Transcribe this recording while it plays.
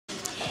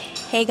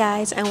Hey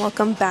guys, and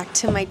welcome back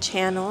to my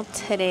channel.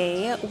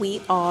 Today we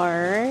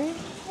are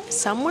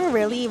somewhere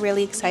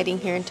really exciting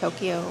here in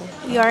Tokyo.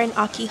 We are in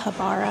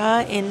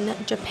Akihabara in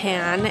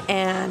Japan,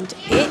 and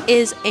it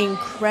is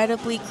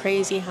incredibly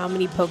crazy how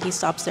many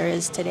Pokestops there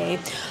is today.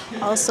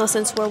 Also,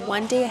 since we're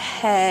one day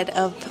ahead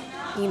of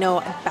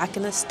back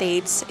in the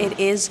States, it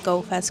is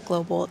GoFest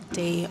Global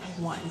Day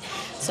 1.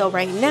 So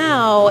right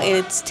now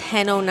it's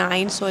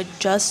 10:09, so it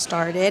just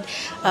started.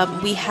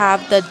 We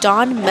have the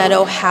Dawn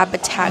Meadow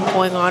habitat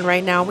going on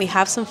right now. We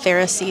have some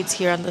Ferris seeds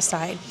here on the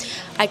side.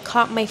 I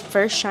caught my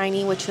first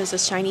shiny, which was a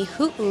shiny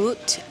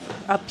Hoot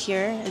up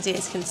here. As you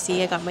guys can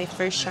see, I got my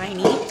first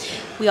shiny.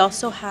 We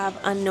also have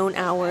unknown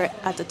hour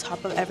at the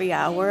top of every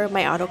hour.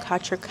 My auto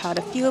catcher caught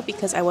a few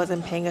because I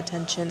wasn't paying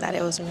attention that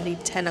it was already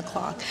 10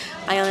 o'clock.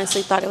 I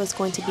honestly thought it was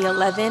going to be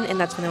 11 and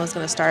that's when it was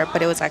going to start,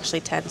 but it was actually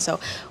 10. So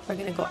we're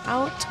going to go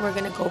out, we're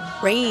going to go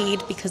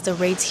raid because the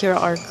raids here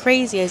are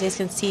crazy. As you guys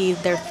can see,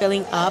 they're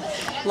filling up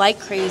like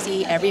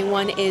crazy.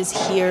 Everyone is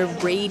here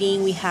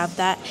raiding. We have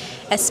that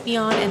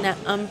Espeon and that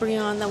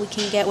Umbreon that we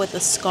can get with a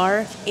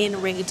scarf in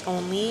raids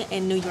only.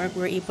 In New York,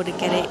 we were able to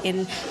get it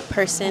in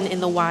person in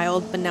the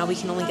wild, but now we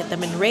can only get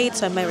them in raids,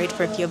 so I might raid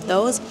for a few of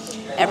those.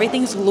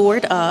 Everything's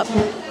lured up.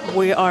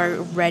 We are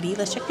ready.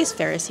 Let's check these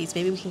Ferris seeds.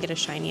 Maybe we can get a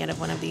shiny out of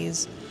one of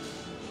these.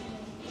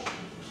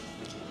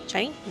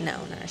 Shiny? No,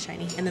 not a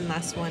shiny. And then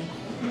last one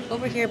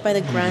over here by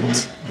the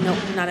grunt. Nope,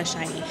 not a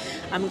shiny.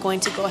 I'm going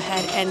to go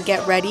ahead and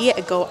get ready,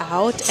 go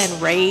out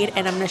and raid,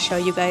 and I'm going to show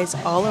you guys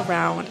all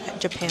around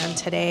Japan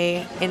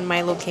today in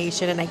my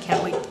location, and I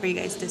can't wait for you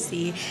guys to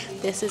see.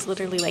 This is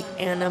literally like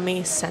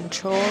anime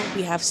central.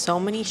 We have so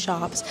many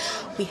shops.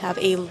 We have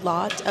a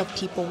lot of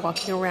people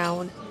walking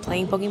around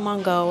playing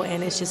Pokemon Go,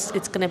 and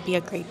it's gonna be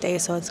a great day.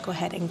 So let's go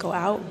ahead and go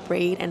out,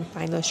 raid, and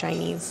find those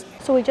shinies.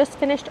 So we just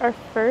finished our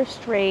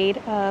first raid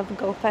of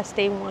GoFest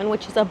Day 1,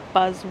 which is a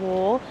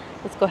Buzzwole.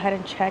 Let's go ahead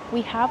and check.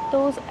 We have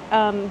those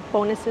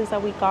bonuses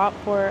that we got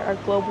for our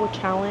global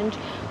challenge,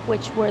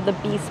 which were the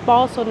Beast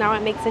Ball. So now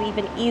it makes it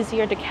even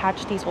easier to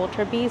catch these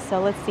Ultra Beasts. So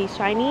let's see,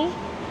 shiny?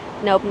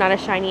 Nope, not a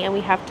shiny, and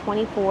we have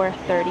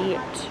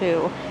 2432.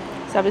 So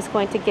I'm just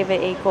going to give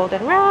it a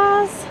golden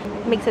razz.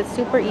 Makes it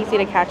super easy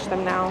to catch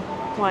them now.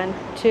 1,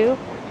 2,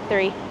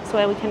 3. So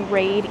that we can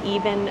raid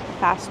even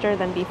faster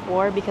than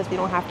before because we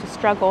don't have to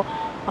struggle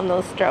on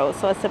those throws.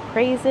 So let's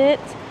appraise it.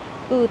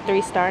 Ooh,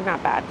 3-star,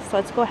 not bad. So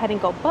let's go ahead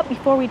and go. But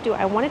before we do,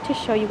 I wanted to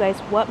show you guys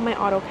what my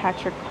auto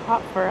catcher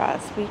caught for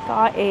us. We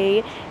got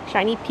a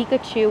shiny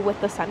Pikachu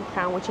with the Sun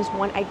Crown, which is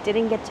one I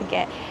didn't get to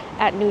get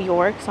at New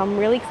York. So I'm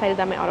really excited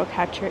that my auto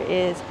catcher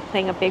is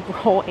playing a big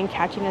role in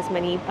catching as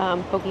many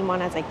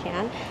Pokemon as I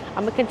can.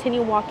 I'm gonna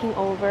continue walking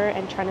over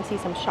and trying to see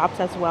some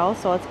shops as well.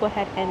 So let's go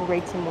ahead and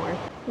raid some more.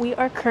 We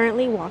are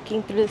currently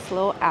walking through this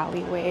little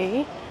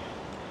alleyway.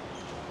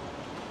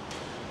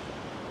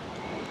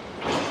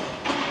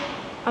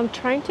 I'm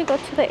trying to go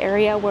to the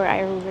area where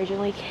I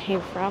originally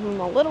came from. I'm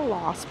a little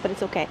lost, but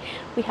it's okay.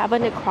 We have a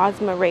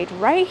Necrozma raid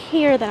right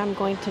here that I'm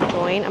going to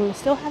join. I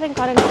still haven't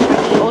gotten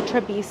any Ultra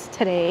Beasts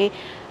today,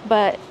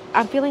 but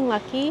I'm feeling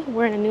lucky.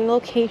 We're in a new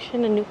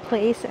location, a new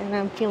place, and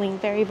I'm feeling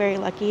very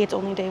lucky. It's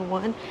only day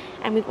 1,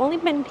 and we've only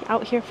been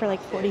out here for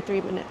like 43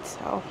 minutes.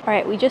 So, all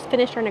right, we just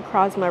finished our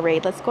Necrozma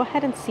raid. Let's go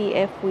ahead and see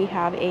if we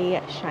have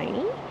a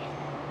shiny.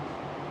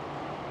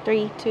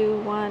 3,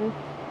 2, 1.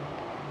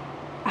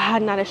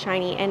 Not a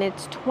shiny, and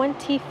it's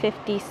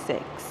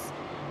 2056.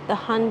 The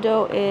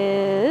hundo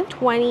is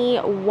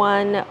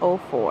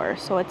 2104,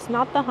 so it's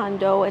not the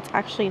hundo. It's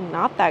actually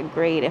not that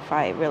great if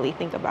I really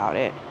think about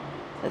it.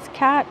 Let's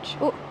catch.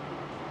 Ooh.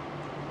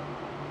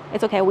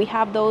 It's okay, we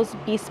have those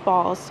Beast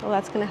Balls, so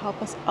that's going to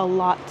help us a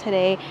lot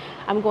today.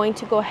 I'm going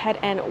to go ahead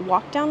and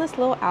walk down this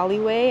little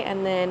alleyway,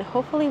 and then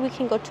hopefully we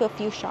can go to a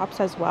few shops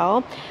as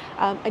well.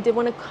 I did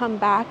want to come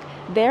back.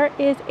 There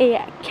is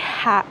a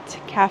cat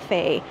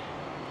cafe.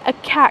 A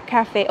cat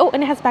cafe. Oh,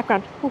 and it has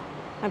background. Ooh,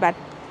 my bad.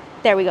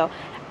 There we go.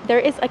 There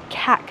is a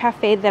cat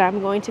cafe that I'm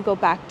going to go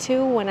back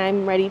to when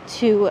I'm ready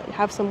to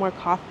have some more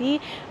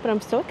coffee, but I'm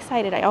so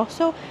excited. I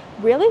also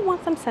really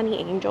want some Sunny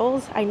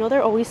Angels. I know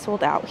they're always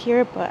sold out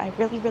here, but I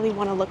really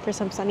want to look for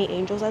some Sunny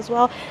Angels as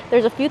well.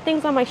 There's a few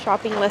things on my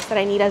shopping list that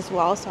I need as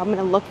well, so I'm going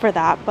to look for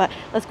that, but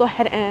let's go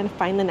ahead and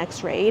find the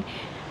next raid.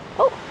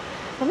 Oh,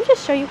 let me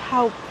just show you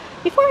how,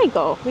 before we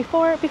go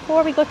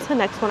to the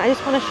next one, I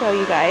just want to show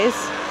you guys.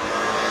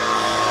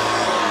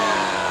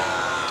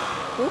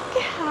 Look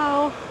at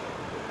how,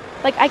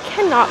 like, I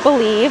cannot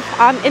believe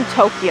I'm in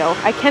Tokyo.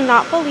 I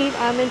cannot believe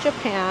I'm in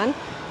Japan.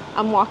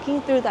 I'm walking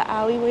through the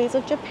alleyways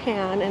of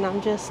Japan and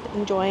I'm just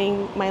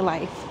enjoying my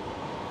life.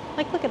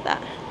 Like, look at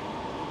that.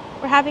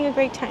 We're having a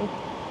great time.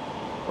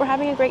 We're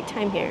having a great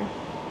time here.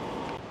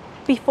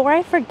 Before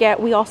I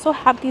forget, we also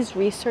have these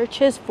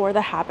researches for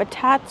the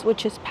habitats,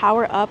 which is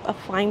power up a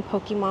flying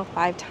Pokemon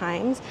 5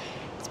 times.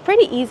 It's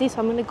pretty easy, so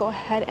I'm going to go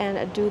ahead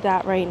and do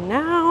that right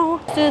now.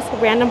 Just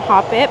random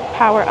hop it,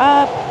 power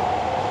up.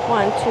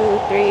 1, 2,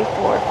 3,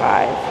 4,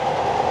 5.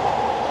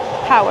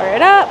 Power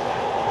it up.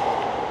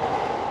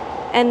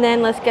 And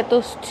then let's get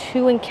those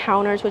 2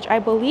 encounters, which I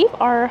believe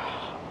are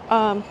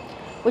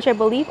which I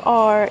believe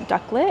are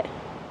Ducklet.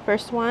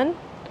 First one,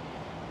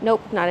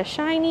 nope, not a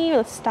shiny.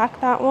 Let's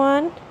stack that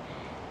one.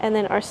 And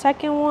then our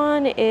second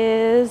one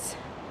is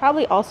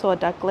probably also a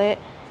Ducklet.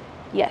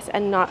 Yes,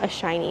 and not a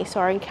shiny. So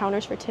our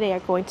encounters for today are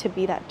going to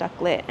be that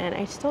Ducklet, and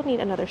I still need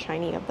another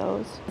shiny of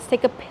those.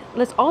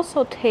 Let's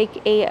also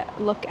take a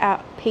look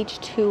at page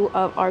 2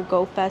 of our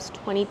GoFest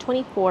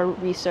 2024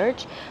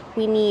 research.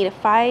 We need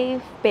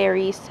 5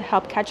 berries to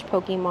help catch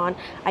Pokemon.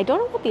 I don't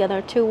know what the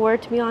other 2 were,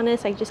 to be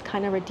honest. I just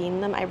kind of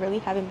redeemed them. I really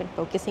haven't been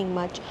focusing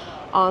much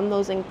on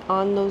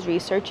those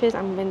researches.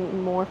 I've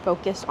been more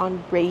focused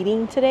on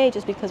raiding today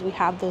just because we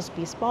have those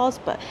beast balls.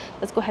 But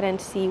let's go ahead and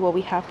see what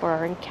we have for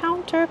our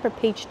encounter for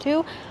page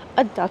 2.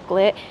 A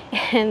Ducklet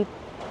and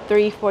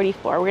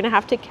 344. We're gonna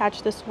have to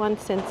catch this one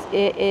since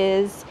it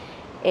is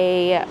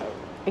a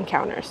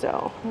encounter.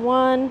 So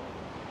 1,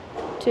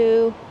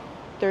 2,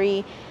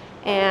 3,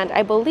 and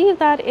I believe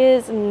that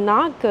is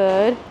not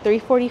good.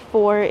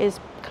 344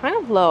 is kind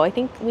of low. I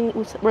think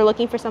we're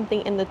looking for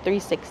something in the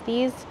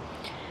 360s.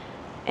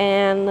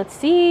 And let's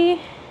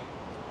see,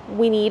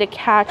 we need to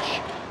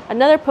catch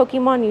another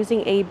Pokemon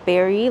using a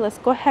berry. Let's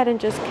go ahead and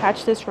just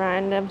catch this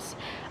random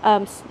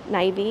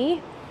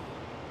Snivy.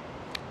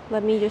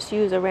 Let me just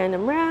use a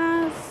random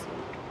Raz,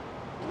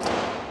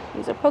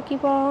 use a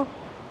Pokeball.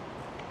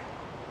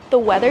 The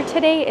weather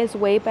today is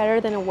way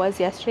better than it was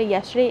yesterday.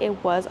 Yesterday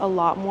it was a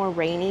lot more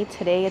rainy.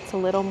 Today it's a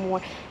little more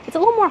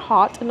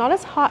hot. Not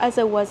as hot as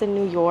it was in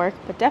New York,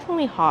 but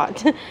definitely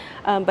hot.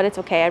 But it's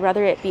okay. I'd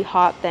rather it be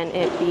hot than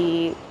it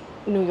be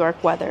New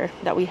York weather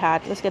that we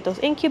had. Let's get those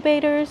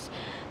incubators.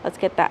 Let's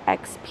get that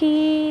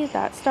XP,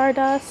 that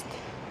Stardust.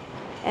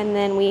 And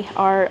then we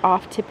are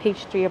off to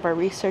page 3 of our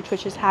research,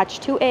 which is hatch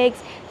 2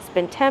 eggs,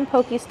 spin 10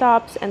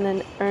 Pokestops, and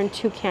then earn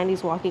 2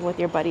 candies walking with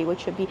your buddy,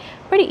 which should be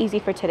pretty easy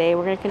for today.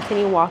 We're going to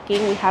continue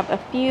walking. We have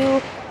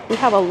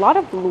a lot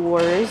of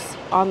lures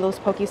on those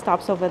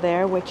Pokestops over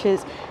there, which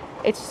is,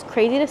 it's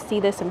crazy to see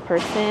this in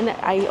person.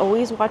 I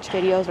always watch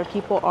videos where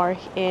people are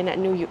in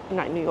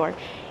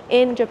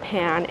in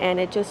Japan, and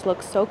it just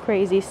looks so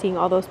crazy seeing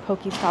all those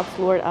Pokestops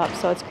lured up.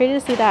 So it's crazy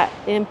to see that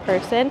in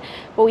person.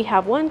 But we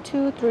have 1,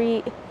 2,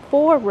 3,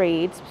 4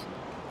 raids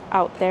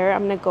out there.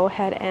 I'm gonna go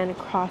ahead and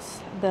cross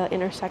the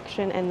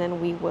intersection, and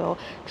then we will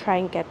try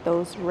and get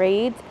those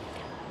raids.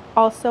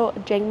 Also,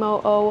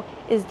 Jangmo-O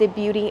is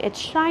debuting. It's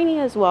shiny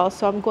as well,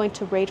 so I'm going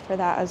to raid for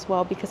that as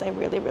well because I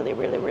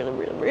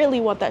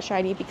really want that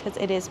shiny because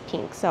it is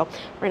pink. So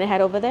we're gonna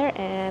head over there,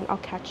 and I'll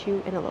catch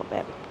you in a little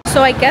bit.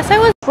 So I guess I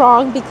was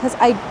wrong because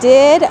I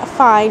did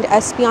find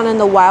Espeon in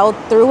the wild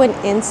through an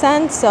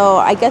incense. So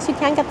I guess you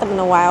can get them in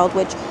the wild,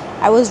 which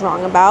I was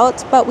wrong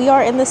about. But we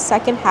are in the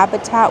second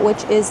habitat,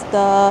 which is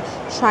the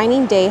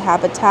Shining Day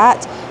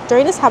habitat.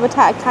 During this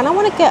habitat, I kind of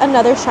want to get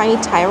another shiny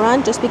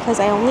Tyron just because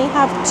I only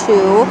have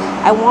 2.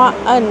 I want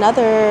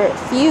another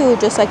few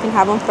just so I can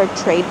have them for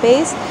trade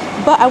base.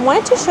 But I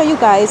wanted to show you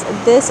guys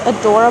this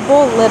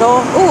adorable little,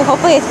 ooh,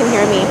 hopefully you can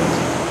hear me.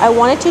 I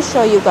wanted to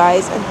show you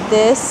guys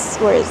this,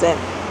 where is it?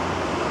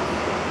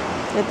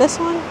 Is it this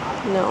one?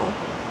 No.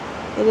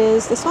 It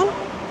is this one?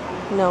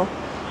 No.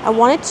 I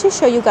wanted to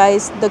show you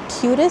guys the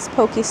cutest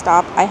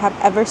Pokestop I have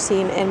ever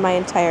seen in my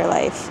entire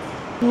life.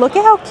 Look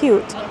at how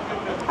cute.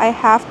 I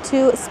have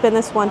to spin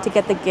this one to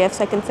get the gift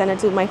so I can send it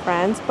to my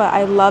friends, but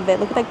I love it.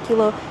 Look at that cute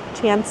little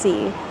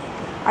Chansey.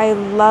 I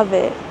love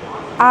it.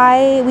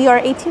 We are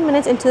 18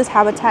 minutes into this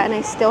habitat and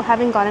I still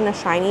haven't gotten a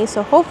shiny,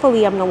 so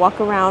hopefully I'm gonna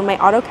walk around. My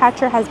auto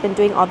catcher has been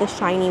doing all the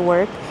shiny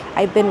work.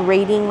 I've been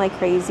raiding like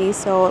crazy,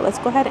 so let's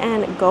go ahead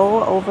and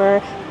go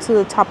over to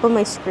the top of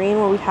my screen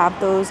where we have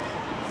those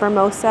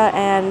Formosa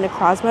and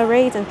Necrozma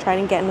raids and try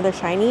and get another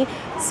shiny.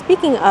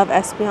 Speaking of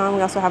Espeon,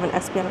 we also have an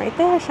Espeon right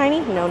there.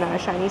 Shiny? No, not a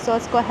shiny. So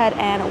let's go ahead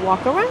and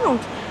walk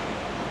around.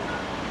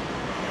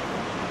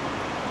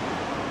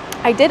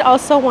 I did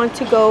also want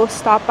to go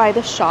stop by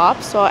the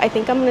shop, so I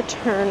think I'm going to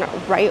turn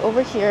right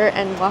over here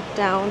and walk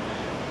down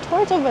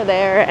towards over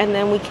there, and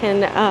then we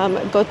can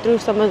go through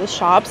some of the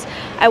shops.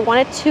 I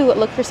wanted to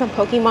look for some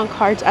Pokemon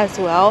cards as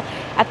well.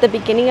 At the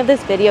beginning of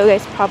this video, you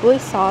guys probably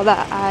saw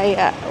that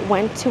I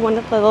went to one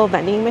of the little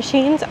vending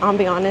machines. I'll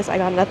be honest, I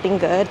got nothing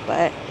good,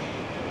 but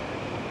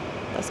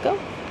let's go.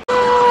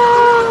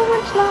 Oh,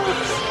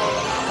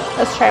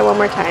 let's try one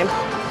more time.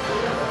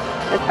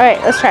 All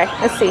right, let's try.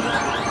 Let's see.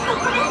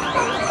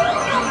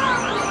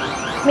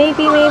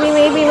 Maybe.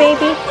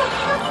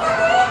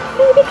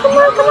 Maybe, come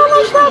on,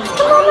 Munchlax,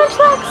 come on,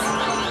 Munchlax.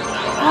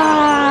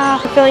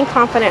 I'm feeling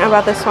confident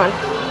about this one.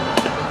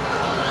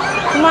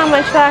 Come on,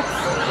 Munchlax.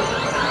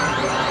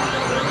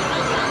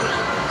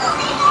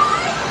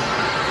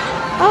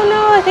 Oh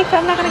no, I think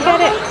I'm not gonna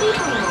get it.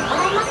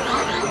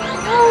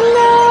 Oh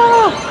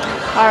no.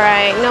 All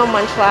right, no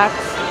Munchlax.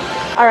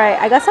 All right,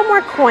 I got some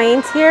more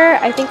coins here.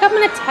 I think I'm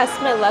gonna test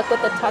my luck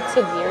with the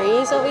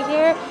Tatsugiris over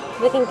here.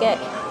 We can get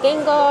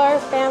Gengar,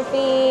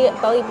 Phanpy,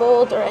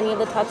 Bellibolt, or any of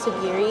the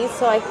Tatsugiris.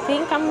 So I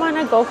think I'm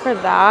gonna go for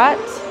that.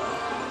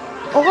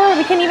 Or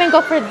we can even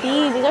go for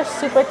these. These are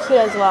super cute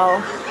as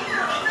well.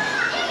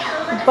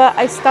 But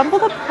I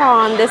stumbled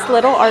upon this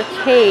little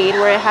arcade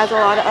where it has a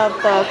lot of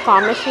the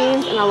claw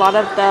machines and a lot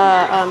of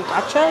the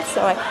gachas.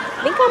 So I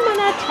think I'm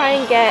gonna try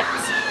and get.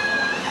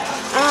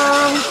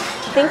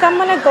 I think I'm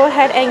gonna go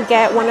ahead and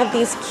get one of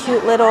these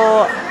cute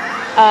little,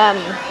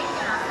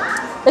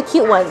 the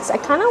cute ones. I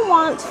kind of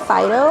want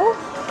Fido.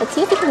 Let's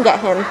see if we can get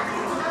him. All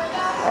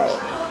right.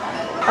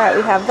 All right,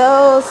 we have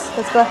those.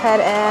 Let's go ahead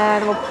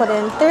and we'll put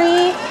in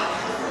 3.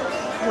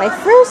 My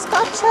first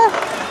gacha.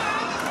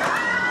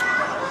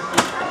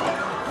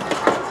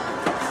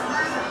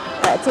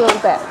 Let's see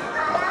what's that.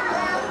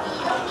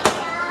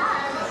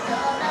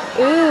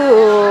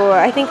 Ooh,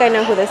 I think I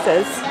know who this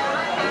is.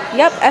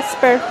 Yep,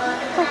 Esper.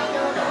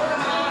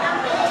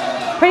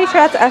 Pretty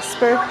sure that's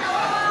Esper.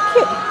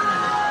 Cute.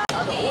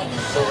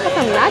 Got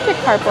some magic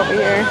carp over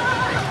here.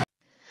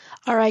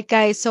 Alright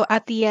guys, so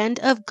at the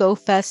end of Go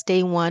Fest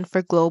Day 1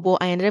 for Global,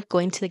 I ended up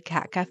going to the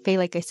Cat Cafe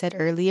like I said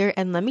earlier,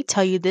 and let me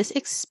tell you, this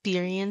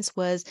experience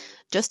was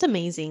just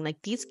amazing.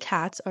 Like, these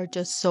cats are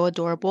just so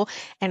adorable,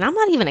 and I'm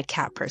not even a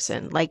cat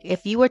person. Like,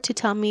 if you were to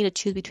tell me to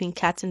choose between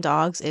cats and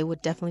dogs, it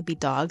would definitely be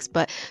dogs,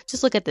 but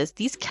just look at this.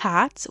 These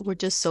cats were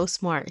just so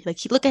smart. Like,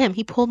 look at him.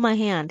 He pulled my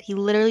hand. He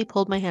literally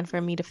pulled my hand for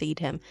me to feed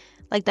him.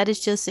 Like, that is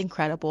just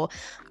incredible.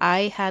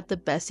 I had the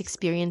best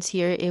experience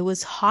here. It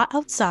was hot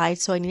outside,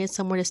 so I needed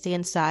somewhere to stay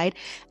inside.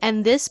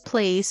 And this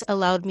place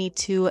allowed me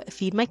to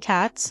feed my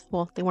cats.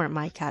 Well, they weren't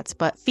my cats,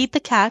 but feed the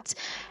cats.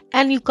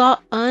 And you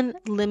got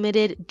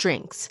unlimited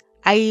drinks.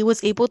 I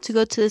was able to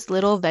go to this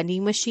little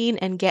vending machine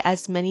and get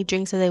as many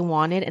drinks as I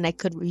wanted, and I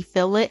could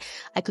refill it.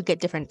 I could get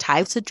different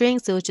types of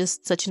drinks. It was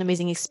just such an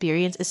amazing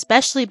experience,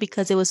 especially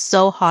because it was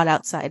so hot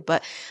outside.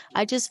 But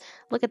I just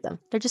look at them.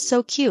 They're just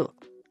so cute.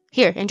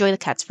 Here, enjoy the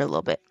cats for a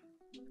little bit.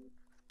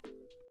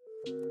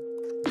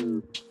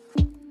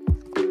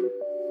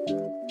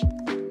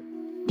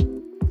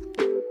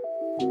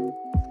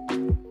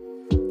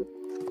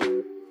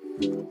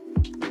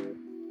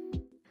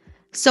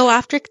 So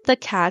after the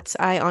cats,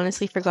 I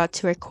honestly forgot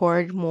to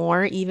record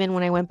more, even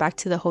when I went back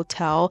to the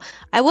hotel.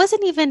 I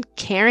wasn't even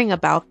caring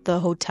about the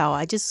hotel.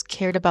 I just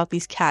cared about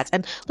these cats.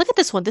 And look at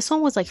this one. This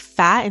one was like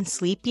fat and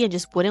sleepy and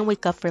just wouldn't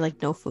wake up for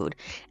like no food.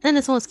 And then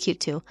this one was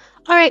cute too.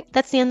 All right,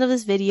 that's the end of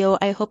this video.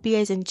 I hope you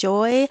guys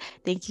enjoy.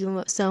 Thank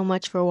you so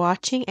much for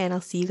watching, and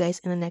I'll see you guys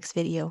in the next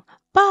video.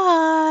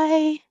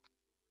 Bye!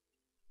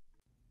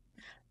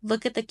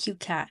 Look at the cute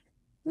cat.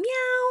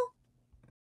 Meow!